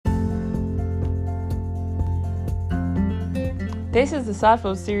This is the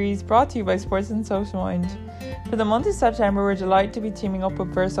Satvo series brought to you by Sports and Social Mind. For the month of September, we're delighted to be teaming up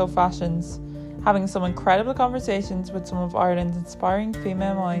with Verso Fashions, having some incredible conversations with some of Ireland's inspiring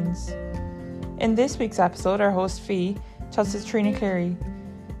female minds. In this week's episode, our host Fee chats to Trina Cleary.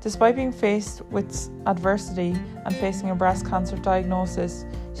 Despite being faced with adversity and facing a breast cancer diagnosis,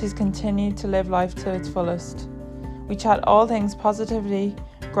 she's continued to live life to its fullest. We chat all things positivity,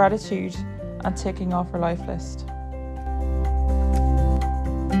 gratitude, and ticking off her life list.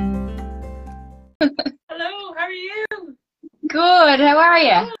 Hello, how are you? Good, how are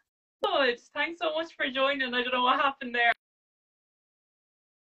you? Good, thanks so much for joining. I don't know what happened there.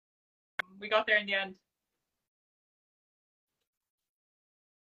 We got there in the end.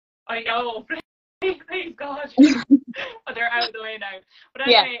 I know, praise God. But they're out of the way now. But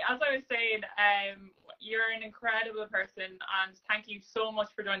anyway, as I was saying, you're an incredible person, and thank you so much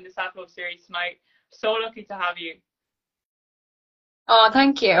for joining the Self-Love series tonight. So lucky to have you. Oh,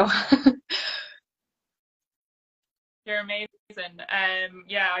 thank you. You're amazing. I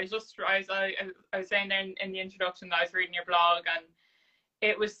was saying there in the introduction that I was reading your blog, and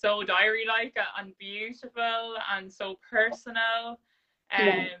it was so diary-like and beautiful and so personal.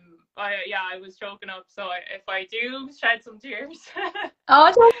 I was choking up, so if I do shed some tears.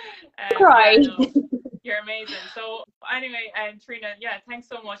 Oh, don't cry. Yeah, no, you're amazing. So anyway, Trina, thanks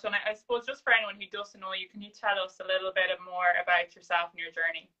so much. And I suppose just for anyone who doesn't know you, can you tell us a little bit more about yourself and your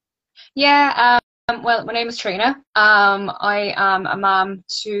journey? Well, my name is Trina. I am a mum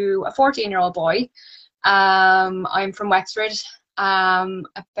to a 14-year-old boy. I'm from Wexford. Coming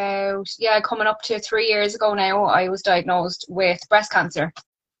up to 3 years ago now, I was diagnosed with breast cancer.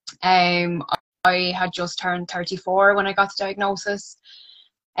 I had just turned 34 when I got the diagnosis.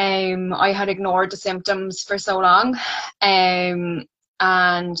 I had ignored the symptoms for so long, and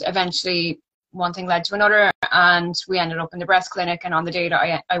eventually one thing led to another, and we ended up in the breast clinic. And on the day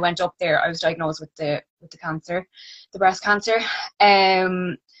that I went up there, I was diagnosed with the breast cancer.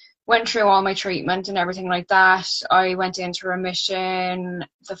 Went through all my treatment and everything like that. I went into remission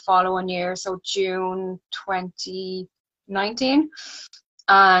the following year, so June 2019.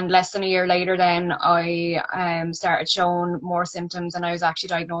 And less than a year later, then I started showing more symptoms, and I was actually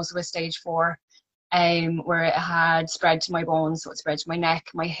diagnosed with stage 4, where it had spread to my bones. So it spread to my neck,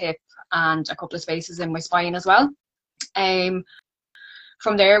 my hip, and a couple of spaces in my spine as well.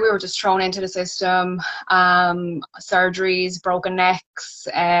 From there, we were just thrown into the system, surgeries, broken necks,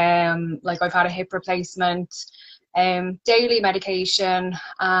 I've had a hip replacement, daily medication,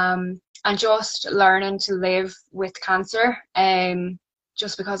 and just learning to live with cancer.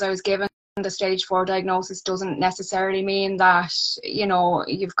 Just because I was given the stage 4 diagnosis doesn't necessarily mean that,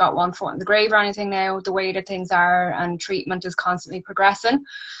 you've got one foot in the grave or anything now. The way that things are, and treatment is constantly progressing.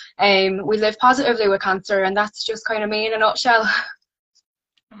 We live positively with cancer, and that's just kind of me in a nutshell.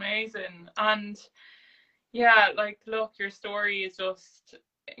 Amazing. And look, your story is just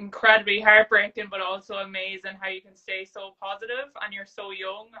incredibly heartbreaking, but also amazing how you can stay so positive, and you're so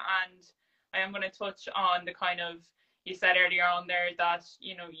young. And I am going to touch on the kind of, you said earlier on there that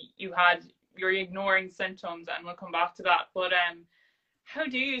you're ignoring symptoms, and we'll come back to that. But how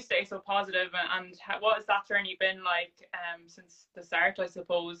do you stay so positive, and what has that journey been like since the start, I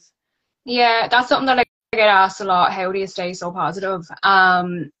suppose? Yeah, that's something that I get asked a lot. How do you stay so positive?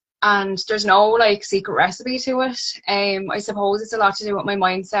 And there's no secret recipe to it. I suppose it's a lot to do with my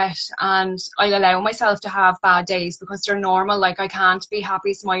mindset, and I'll allow myself to have bad days because they're normal. I can't be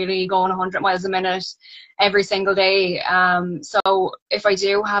happy, smiley, going 100 miles a minute every single day. So if I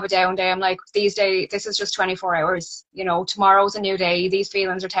do have a down day, I'm like, this is just 24 hours. Tomorrow's a new day. These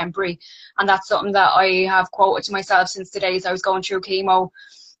feelings are temporary. And that's something that I have quoted to myself since the days I was going through chemo.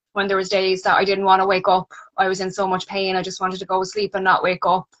 When there was days that I didn't want to wake up, I was in so much pain, I just wanted to go to sleep and not wake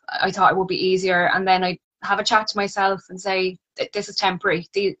up. I thought it would be easier. And then I have a chat to myself and say, this is temporary.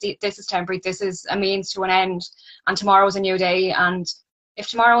 This is temporary. This is a means to an end. And tomorrow's a new day. And if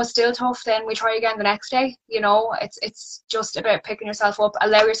tomorrow is still tough, then we try again the next day. It's just about picking yourself up.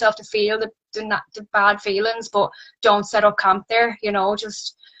 Allow yourself to feel the bad feelings, but don't set up camp there.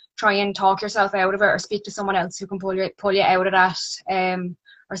 Just try and talk yourself out of it, or speak to someone else who can pull you out of that.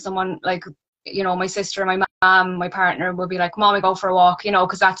 Or someone my sister, my mom, my partner will be like, "Mom, we go for a walk,"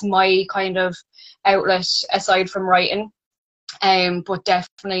 because that's my kind of outlet aside from writing. But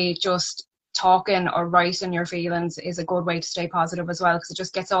definitely just talking or writing your feelings is a good way to stay positive as well, because it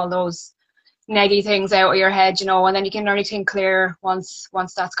just gets all those neggy things out of your head, and then you can only think clear once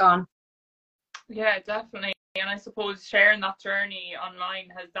that's gone. Yeah, definitely. And I suppose sharing that journey online,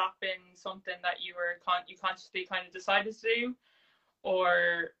 has that been something that you consciously kind of decided to do?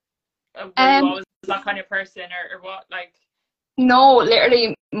 Or were you always that kind of person, or what? No,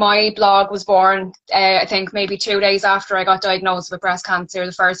 literally, my blog was born, I think maybe 2 days after I got diagnosed with breast cancer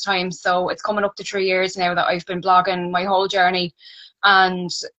the first time. So it's coming up to 3 years now that I've been blogging my whole journey. And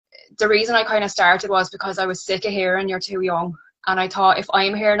the reason I kind of started was because I was sick of hearing you're too young. And I thought, if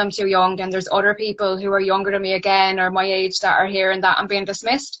I'm hearing I'm too young, then there's other people who are younger than me again or my age that are hearing that and being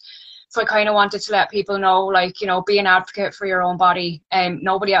dismissed. So I kind of wanted to let people know, like, you know, be an advocate for your own body.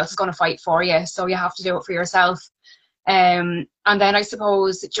 Nobody else is going to fight for you. So you have to do it for yourself. And then I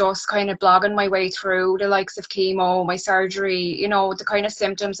suppose just kind of blogging my way through the likes of chemo, my surgery, you know, the kind of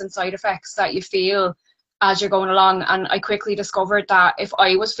symptoms and side effects that you feel as you're going along. And I quickly discovered that if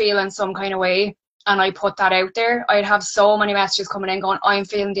I was feeling some kind of way and I put that out there, I'd have so many messages coming in going, I'm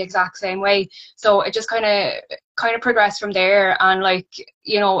feeling the exact same way. So it just kind of progressed from there. And like,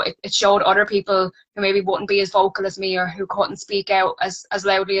 you know, it showed other people who maybe wouldn't be as vocal as me or who couldn't speak out as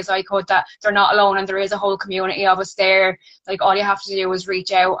loudly as I could, that they're not alone and there is a whole community of us there. Like, all you have to do is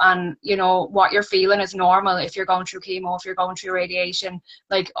reach out, and you know what you're feeling is normal. If you're going through chemo, if you're going through radiation,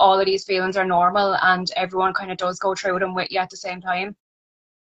 like, all of these feelings are normal, and everyone kind of does go through them with you at the same time.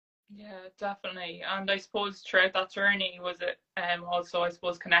 Yeah, definitely. And I suppose throughout that journey, was it also, I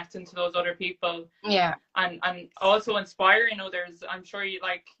suppose, connecting to those other people, Yeah, and also inspiring others. I'm sure you,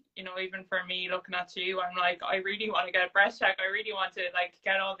 like, you know, even for me looking at you, I'm like, I really want to get a breast check. I really want to, like,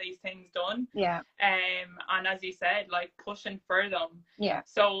 get all these things done. yeah, And as you said, like, pushing for them. yeah.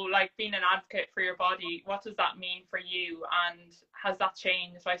 So, like, being an advocate for your body, what does that mean for you? And has that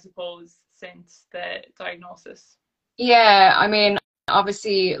changed, I suppose, since the diagnosis? Yeah, I mean,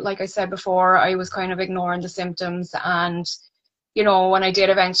 obviously, like I said before, I was kind of ignoring the symptoms. And you know, when I did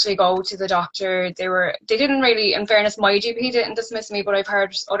eventually go to the doctor, they didn't really, in fairness, my GP didn't dismiss me, but I've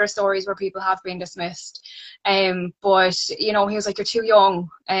heard other stories where people have been dismissed. But you know, he was like, you're too young,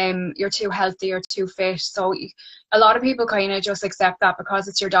 you're too healthy, you're too fit. So a lot of people kind of just accept that because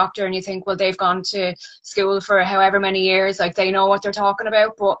it's your doctor, and you think, well, they've gone to school for however many years, like, they know what they're talking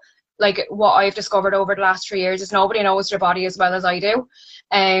about. But like, what I've discovered over the last 3 years is nobody knows their body as well as I do.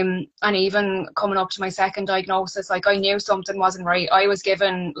 And even coming up to my second diagnosis, like, I knew something wasn't right. I was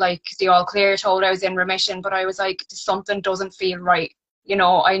given like the all clear, told I was in remission, but I was like, something doesn't feel right. You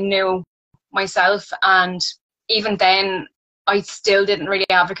know, I knew myself, and even then I still didn't really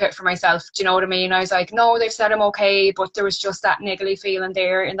advocate for myself. Do you know what I mean? I was like, no, they've said I'm okay, but there was just that niggly feeling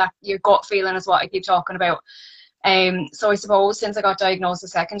there, and that your gut feeling is what I keep talking about. So I suppose since I got diagnosed the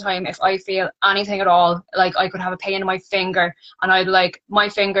second time, if I feel anything at all, like, I could have a pain in my finger and I'd like, my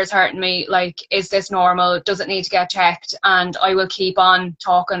finger's hurting me, like, is this normal? Does it need to get checked? And I will keep on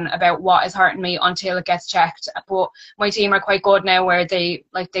talking about what is hurting me until it gets checked. But my team are quite good now, where they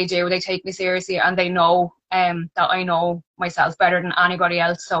take me seriously, and they know that I know myself better than anybody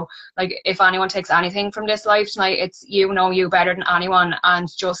else. So like, if anyone takes anything from this life tonight, it's, you know you better than anyone, and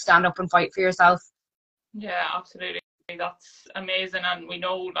just stand up and fight for yourself. Yeah, absolutely. That's amazing. And we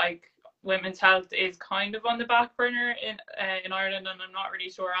know, like, women's health is kind of on the back burner in Ireland, and I'm not really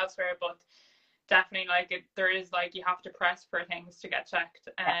sure elsewhere, but definitely, like, there is, like, you have to press for things to get checked.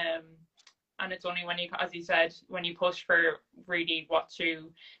 And it's only when you, as you said, when you push for really what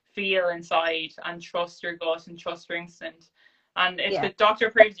you feel inside and trust your gut and trust your instinct. And if Yeah, the doctor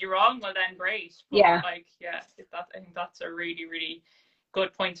proves you wrong, well, then great. But yeah, like, yeah, I think that's a really, really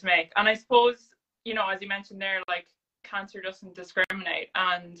good point to make. And I suppose, you know, as you mentioned there, like, cancer doesn't discriminate,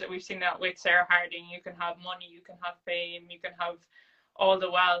 and we've seen that with Sarah Harding. You can have money, you can have fame, you can have all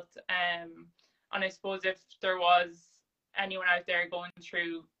the wealth. And I suppose if there was anyone out there going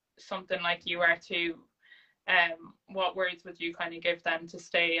through something like you are too, what words would you kind of give them to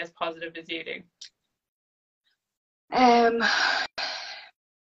stay as positive as you do? um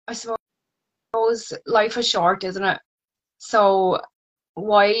I suppose life is short, isn't it? So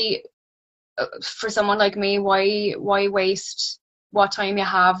why, for someone like me, why waste what time you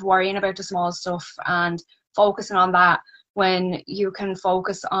have worrying about the small stuff and focusing on that, when you can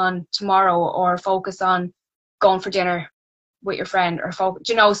focus on tomorrow, or focus on going for dinner with your friend, or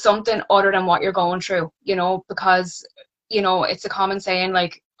you know, something other than what you're going through, you know, because, you know, it's a common saying,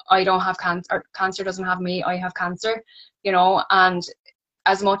 like, I don't have cancer, or cancer doesn't have me, I have cancer, you know. And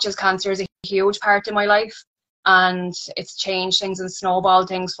as much as cancer is a huge part of my life, and it's changed things and snowballed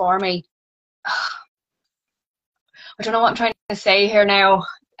things for me, I don't know what I'm trying to say here now.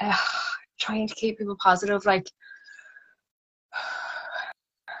 Trying to keep people positive, like,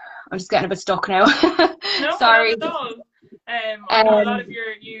 I'm just getting a bit stuck now. No, Sorry. not at all. I know a lot of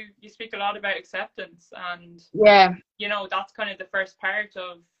you speak a lot about acceptance, and Yeah. you know, that's kind of the first part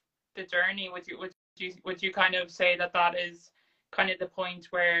of the journey. Would you kind of say that is kind of the point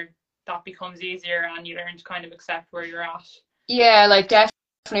where that becomes easier and you learn to kind of accept where you're at? Yeah, like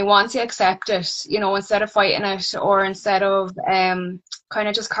definitely once you accept it, you know, instead of fighting it, or instead of kind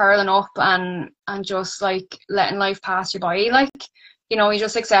of just curling up and just like letting life pass you by, like, you know, you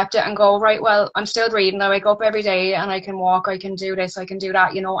just accept it and go, right, well, I'm still breathing. I wake up every day and I can walk, I can do this, I can do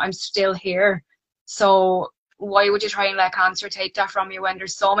that, you know, I'm still here. So why would you try and let cancer take that from you when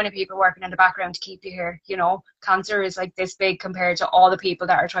there's so many people working in the background to keep you here? You know, cancer is like this big compared to all the people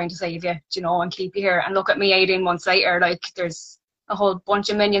that are trying to save you, you know, and keep you here. And look at me 18 months later, like there's a whole bunch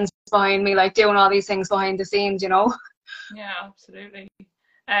of minions behind me, like doing all these things behind the scenes, you know. Yeah, absolutely.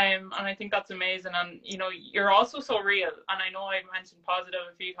 And I think that's amazing. And you know, you're also so real. And I know I mentioned positive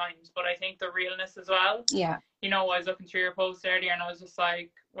a few times, but I think the realness as well. Yeah. You know, I was looking through your post earlier, and I was just like,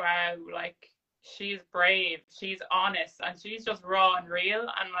 wow, like she's brave, she's honest, and she's just raw and real.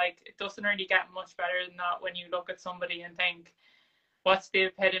 And like, it doesn't really get much better than that when you look at somebody and think, what's the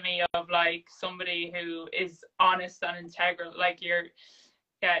epitome of like somebody who is honest and integral? Like you're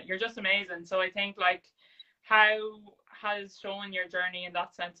just amazing. So I think like, how has showing your journey in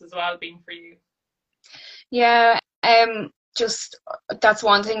that sense as well been for you? Yeah, just that's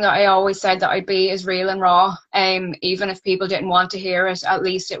one thing that I always said that I'd be, is real and raw. Even if people didn't want to hear it, at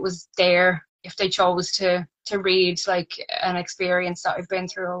least it was there if they chose to read like an experience that I've been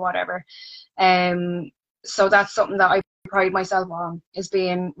through or whatever. So that's something that I pride myself on, is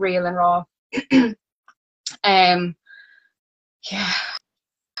being real and raw. um, yeah.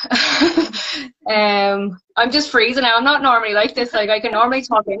 I'm just freezing now. I'm not normally like this. Like I can normally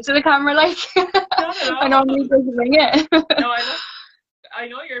talk into the camera, like I normally just wing it. No, I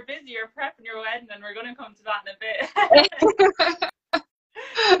know you're busy. You're prepping your wedding, and we're gonna come to that in a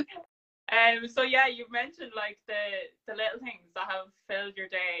bit. So yeah, you've mentioned like the little things that have filled your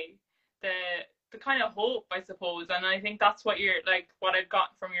day, the kind of hope, I suppose, and I think that's what you're like. What I've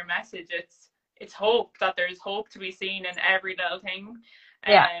gotten from your message, it's hope, that there's hope to be seen in every little thing.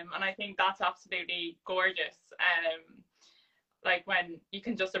 Yeah. And I think that's absolutely gorgeous. Like when you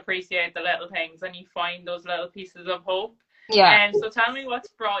can just appreciate the little things and you find those little pieces of hope. Yeah. So tell me what's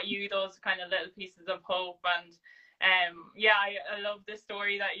brought you those kind of little pieces of hope. And yeah, I love the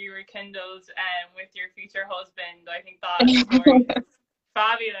story that you rekindled with your future husband. I think that story is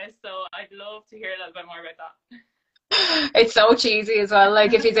fabulous. So I'd love to hear a little bit more about that. It's so cheesy as well.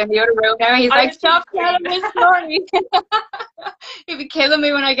 Like if he's in the other room now, he's like, stop telling this story. He'd be killing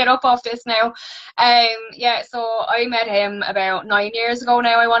me when I get up off this now. Yeah, so I met him about 9 years ago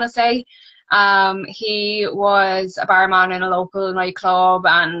now, I want to say. He was a barman in a local nightclub,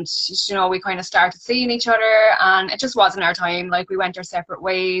 and you know, we kind of started seeing each other, and it just wasn't our time. Like we went our separate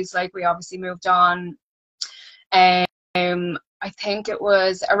ways. Like we obviously moved on. I think it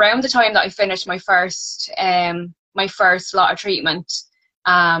was around the time that I finished my first lot of treatment,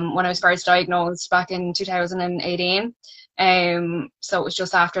 when I was first diagnosed back in 2018. So it was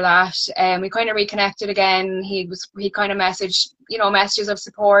just after that. We kind of reconnected again. He kind of messaged, you know, messages of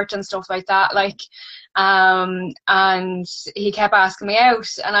support and stuff like that. Like, and he kept asking me out,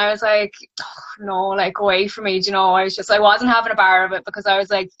 and I was like, oh, no, like go away from me. You know, I wasn't having a bar of it, because I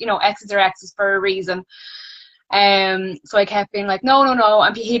was like, you know, exes are exes for a reason. So I kept being like, no,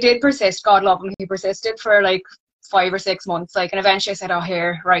 and he did persist. God love him. He persisted for like 5 or 6 months, like, and eventually I said, oh,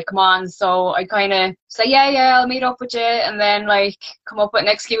 here, right, come on. So I kind of say, yeah, I'll meet up with you, and then like come up with an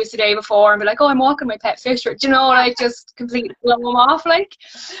excuse the day before and be like, oh, I'm walking my pet fish, or, you know, like just completely blow him off, like.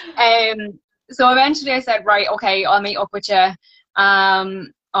 So eventually I said, right, okay, I'll meet up with you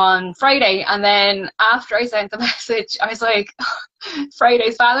on Friday. And then after I sent the message, I was like,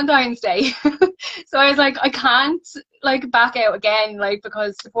 Friday's Valentine's Day. So I was like, I can't like back out again, like,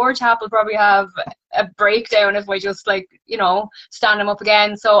 because the poor chap will probably have a breakdown if I just like, you know, stand him up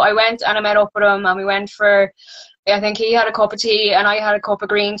again. So I went and I met up with him, and we went for, I think he had a cup of tea and I had a cup of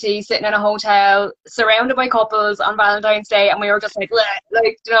green tea, sitting in a hotel surrounded by couples on Valentine's Day, and we were just like,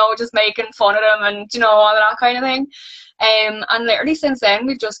 you know, just making fun of them and, you know, all of that kind of thing. And literally since then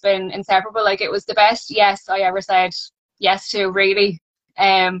we've just been inseparable. Like it was the best yes I ever said yes to, really.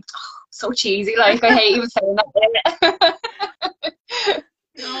 So cheesy, like I hate even saying that.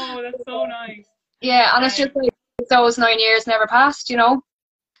 No, that's so nice. Yeah, and it's just like those 9 years never passed, you know.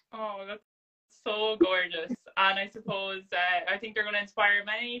 Oh, that's so gorgeous. And I suppose I think they're going to inspire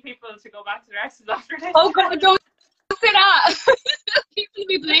many people to go back to their exes after this. Oh God, don't say that. People will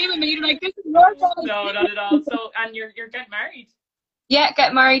be blaming me, like, this is your fault. No, not at all. So, and you're getting married? Yeah,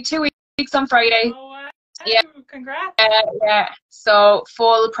 get married 2 weeks on Friday. Oh, wow. Yeah, congrats. Yeah, so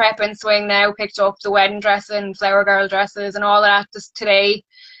full prep and swing now. Picked up the wedding dress and flower girl dresses and all that just today.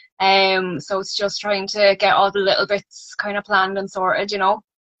 So it's just trying to get all the little bits kind of planned and sorted, you know.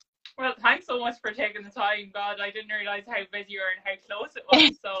 Well, thanks so much for taking the time. God, I didn't realize how busy you were and how close it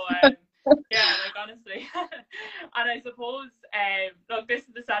was. So, yeah, like honestly. And I suppose, look, this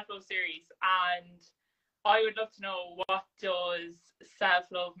is the self-love series, and I would love to know, what does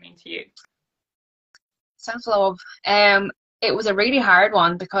self-love mean to you? Self-love. It was a really hard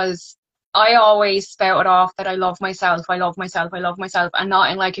one because I always spouted off that I love myself, I love myself, I love myself, and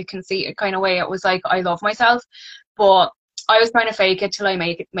not in like a conceited kind of way. It was like I love myself, but I was trying to fake it till I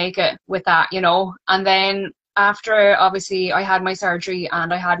make it with that, you know. And then after obviously I had my surgery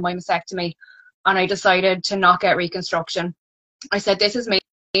and I had my mastectomy, and I decided to not get reconstruction. I said, this is me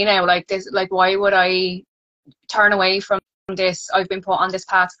now. Like this, like why would I turn away from this? I've been put on this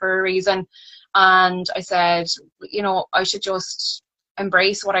path for a reason. And I said, you know, I should just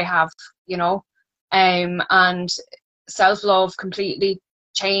embrace what I have, you know. And self-love completely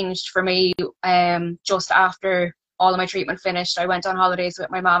changed for me just after all of my treatment finished. I went on holidays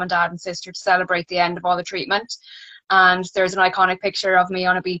with my mom and dad and sister to celebrate the end of all the treatment. And there's an iconic picture of me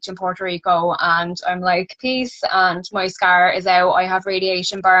on a beach in Puerto Rico, and I'm like, peace, and my scar is out. I have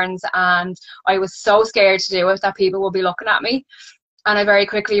radiation burns, and I was so scared to do it that people will be looking at me. And I very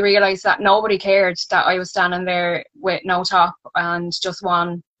quickly realised that nobody cared that I was standing there with no top and just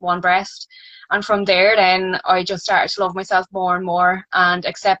one breast. And from there then I just started to love myself more and more and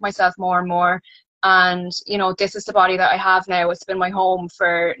accept myself more and more. And, you know, this is the body that I have now. It's been my home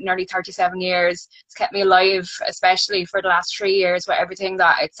for nearly 37 years. It's kept me alive, especially for the last 3 years with everything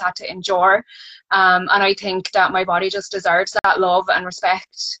that it's had to endure. And I think that my body just deserves that love and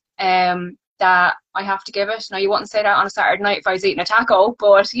respect that I have to give it. Now, you wouldn't say that on a Saturday night if I was eating a taco,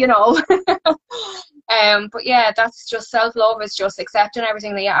 but, you know. But yeah, that's just self-love, is just accepting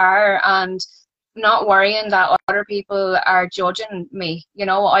everything that you are and not worrying that other people are judging me. You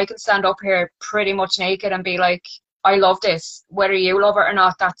know, I can stand up here pretty much naked and be like, I love this. Whether you love it or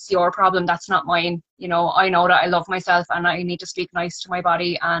not, that's your problem. That's not mine. You know, I know that I love myself and I need to speak nice to my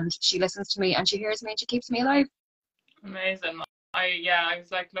body, and she listens to me and she hears me and she keeps me alive. Amazing. I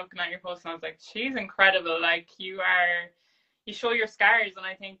was like looking at your post and I was like, she's incredible. Like you show your scars, and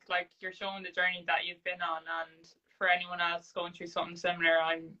I think like you're showing the journey that you've been on. And for anyone else going through something similar,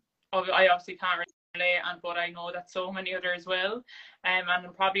 I obviously can't relate, but I know that so many others will, and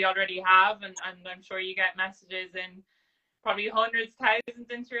probably already have, and I'm sure you get messages in probably hundreds, thousands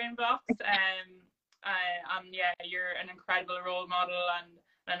into your inbox. And yeah, you're an incredible role model and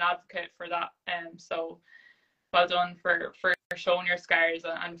an advocate for that. So well done for showing your scars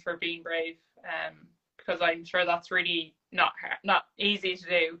and for being brave. Because I'm sure that's really not easy to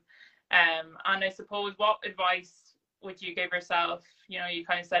do. And I suppose, what advice would you give yourself? You know, you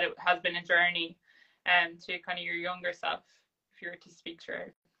kind of said it has been a journey, to kind of your younger self, if you were to speak to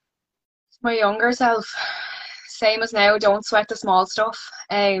her. My younger self, same as now, don't sweat the small stuff,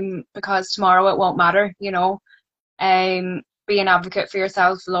 because tomorrow it won't matter, you know. Be an advocate for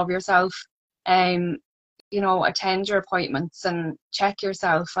yourself, love yourself, you know, attend your appointments and check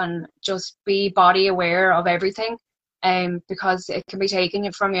yourself, and just be body aware of everything, because it can be taken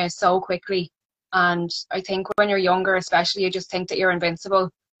from you so quickly. And I think when you're younger especially, you just think that you're invincible.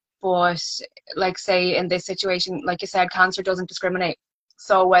 But like, say in this situation, like you said, cancer doesn't discriminate.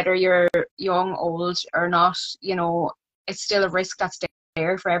 So whether you're young, old or not, you know, it's still a risk that's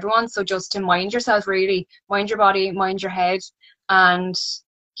there for everyone. So just to mind yourself, really, mind your body, mind your head, and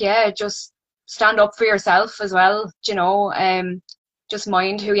yeah, just stand up for yourself as well, you know. Just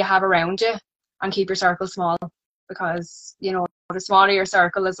mind who you have around you and keep your circle small, because, you know, the smaller your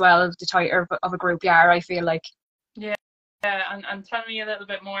circle as well, the tighter of a group you are, I feel like. Yeah, and tell me a little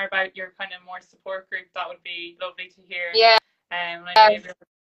bit more about your kind of more support group. That would be lovely to hear. Yeah.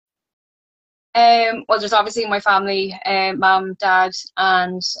 Well, there's obviously my family, mum, dad,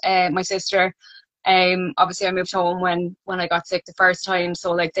 and my sister. Obviously I moved home when I got sick the first time,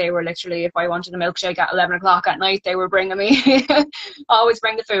 so like they were literally, if I wanted a milkshake at 11 o'clock at night, they were bringing me. Always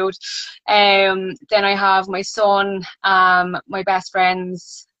bring the food. Then I have my son, my best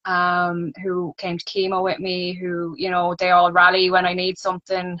friends, who came to chemo with me, who, you know, they all rally when I need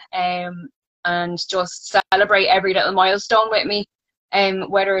something, and just celebrate every little milestone with me.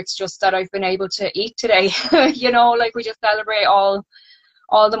 Whether it's just that I've been able to eat today, you know, like we just celebrate all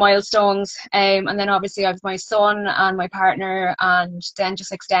the milestones. And then obviously I have my son and my partner, and then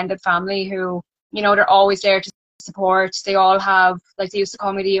just extended family who, you know, they're always there to support. They all have, like, they used to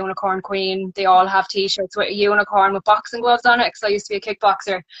call me the unicorn queen. They all have t-shirts with a unicorn with boxing gloves on it, because I used to be a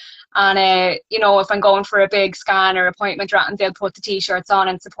kickboxer. And you know, if I'm going for a big scan or appointment, they'll put the t-shirts on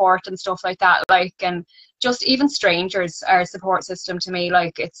and support and stuff like that. Like, and just even strangers are a support system to me.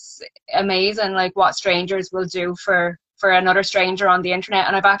 Like, it's amazing, like, what strangers will do for for another stranger on the internet,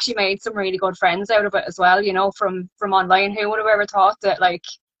 and I've actually made some really good friends out of it as well, you know, from online. Who would have ever thought that like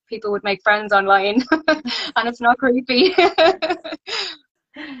people would make friends online and it's not creepy.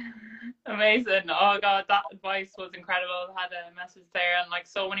 Amazing. Oh God, that advice was incredible. I had a message there and like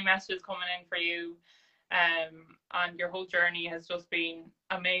so many messages coming in for you. And your whole journey has just been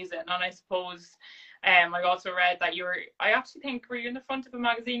amazing. And I suppose I also read that I actually think, were you in the front of a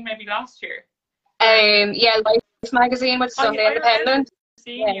magazine maybe last year? Yeah, Life magazine with Sunday Independent.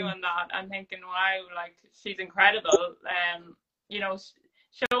 Seeing you in that and thinking, wow, like she's incredible. You know,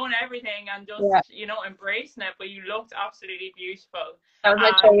 showing everything and just you know, embracing it. But you looked absolutely beautiful. That was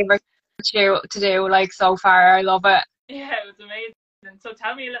my favorite to do, like, so far. I love it. Yeah, it was amazing. So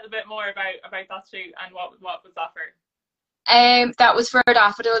tell me a little bit more about that shoot and what was that for? That was for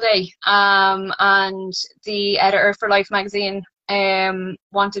Daffodil Day. And the editor for Life magazine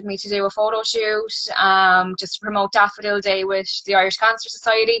wanted me to do a photo shoot just to promote Daffodil Day with the Irish Cancer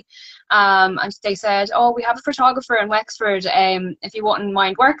Society. And they said, oh, we have a photographer in Wexford, if you wouldn't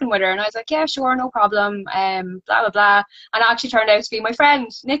mind working with her. And I was like, yeah, sure, no problem, blah, blah, blah. And it actually turned out to be my friend,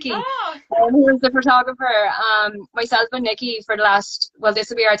 Nikki, who was the photographer. Myself and Nikki for the last, well, this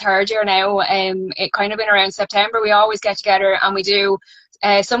will be our third year now. It kind of been around September. We always get together and we do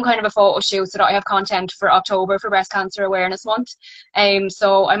some kind of a photo shoot so that I have content for October for Breast Cancer Awareness Month.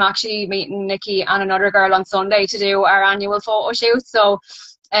 So I'm actually meeting Nikki and another girl on Sunday to do our annual photo shoot. So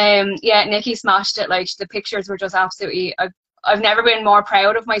yeah, Nikki smashed it. Like, the pictures were just absolutely, I've never been more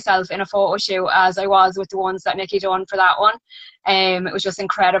proud of myself in a photo shoot as I was with the ones that Nikki done for that one. It was just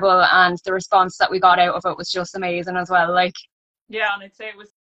incredible, and the response that we got out of it was just amazing as well. Like, yeah, and I'd say it was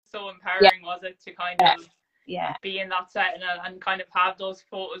so empowering, was it, to kind of be in that setting and kind of have those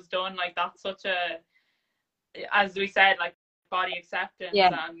photos done. Like, that's such a, as we said, like, body acceptance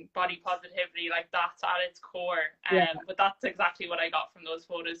and body positivity, like, that's at its core. But that's exactly what I got from those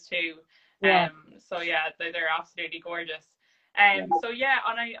photos too. So yeah, they're absolutely gorgeous. So yeah,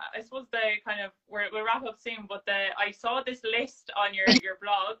 and I suppose the kind of, we'll wrap up soon, but I saw this list on your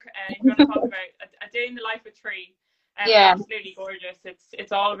blog, and you're going to talk about a day in the life of Tree. Absolutely gorgeous.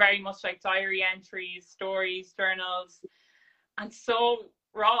 It's all very much like diary entries, stories, journals, and so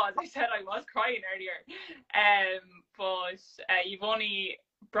raw. As I said, I was crying earlier. But you've only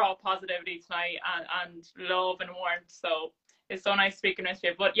brought positivity tonight and love and warmth. So it's so nice speaking with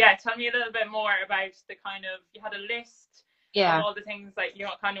you. But yeah, tell me a little bit more about the kind of, you had a list of all the things that you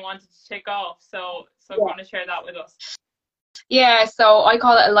kind of wanted to tick off. So I'm going to share that with us. Yeah, so I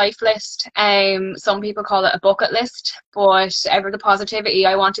call it a life list. Some people call it a bucket list, but ever the positivity,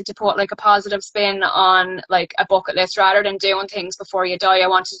 I wanted to put like a positive spin on like a bucket list rather than doing things before you die. I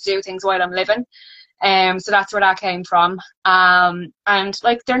wanted to do things while I'm living. So that's where that came from. And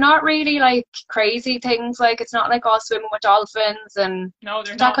like, they're not really like crazy things. Like, it's not like all swimming with dolphins and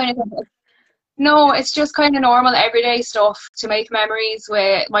that kind of thing. No, it's just kind of normal everyday stuff to make memories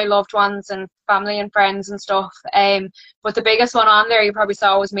with my loved ones and family and friends and stuff. But the biggest one on there you probably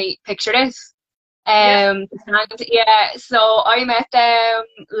saw was me. Picture this. And so I met them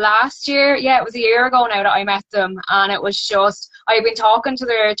last year. Yeah, it was a year ago now that I met them, and it was just, I've been talking to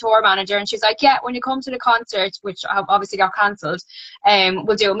their tour manager, and she's like, yeah, when you come to the concert, which obviously got cancelled,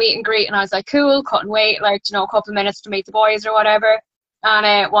 we'll do a meet and greet. And I was like, cool, couldn't wait, like, you know, a couple of minutes to meet the boys or whatever.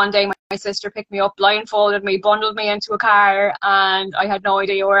 And one day my sister picked me up, blindfolded me, bundled me into a car, and I had no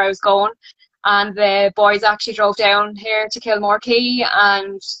idea where I was going. And the boys actually drove down here to Kilmore Quay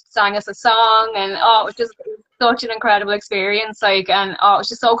and sang us a song, and it was just such an incredible experience. Like, and it was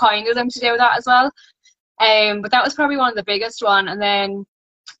just so kind of them to do that as well. But that was probably one of the biggest one. And then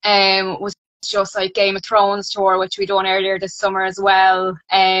was just like Game of Thrones tour, which we done earlier this summer as well.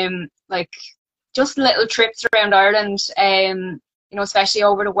 Like, just little trips around Ireland. You know, especially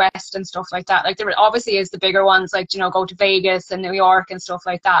over the west and stuff like that. Like, there obviously is the bigger ones, like, you know, go to Vegas and New York and stuff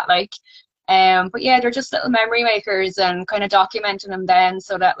like that. Like, but yeah, they're just little memory makers and kind of documenting them then,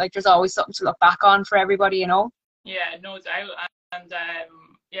 so that like there's always something to look back on for everybody, you know. Yeah, no doubt. And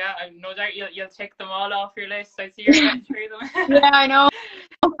yeah, no doubt you'll take them all off your list. I see you're going through them. Yeah, I know.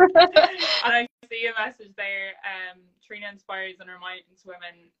 And I see a message there. Trina inspires and reminds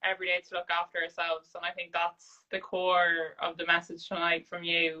women every day to look after ourselves, and I think that's the core of the message tonight from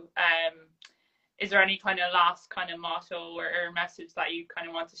you. Is there any kind of last kind of motto or message that you kind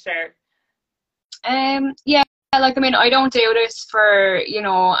of want to share? Yeah, like, I mean, I don't do this for, you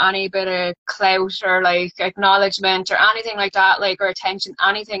know, any bit of clout or like acknowledgement or anything like that, like, or attention,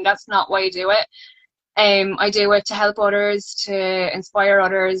 anything. That's not why I do it. I do it to help others, to inspire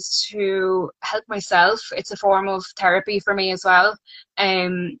others, to help myself. It's a form of therapy for me as well.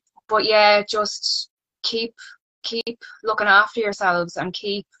 But yeah, just keep keep looking after yourselves and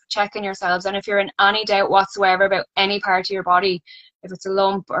keep checking yourselves. And if you're in any doubt whatsoever about any part of your body, if it's a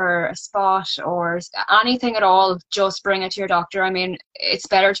lump or a spot or anything at all, just bring it to your doctor. I mean, it's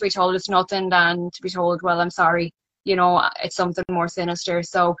better to be told it's nothing than to be told, well, I'm sorry, you know, it's something more sinister.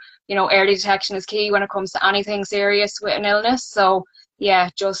 So, you know, early detection is key when it comes to anything serious with an illness. So yeah,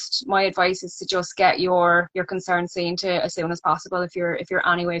 just my advice is to just get your concern seen to as soon as possible if you're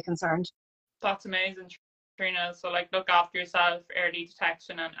anyway concerned. That's amazing, Trina. So like, look after yourself, early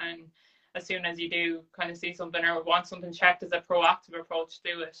detection, and as soon as you do kind of see something or want something checked, as a proactive approach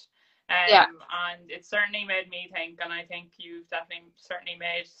to it. Yeah. And it certainly made me think, and I think you've definitely certainly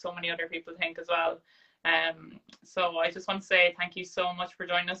made so many other people think as well. So I just want to say thank you so much for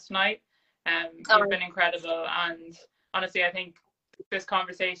joining us tonight. You've been incredible, and honestly, I think this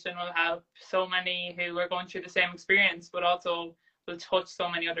conversation will help so many who are going through the same experience, but also will touch so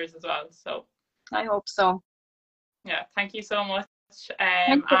many others as well. So I hope so. Yeah, thank you so much.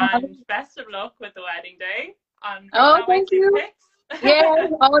 And best of luck with the wedding day. Thank you. Yeah,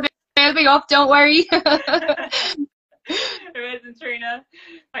 they'll be up, don't worry. Amazing, Trina.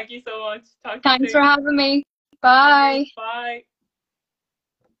 Thank you so much. Thanks for having me. Bye. Bye.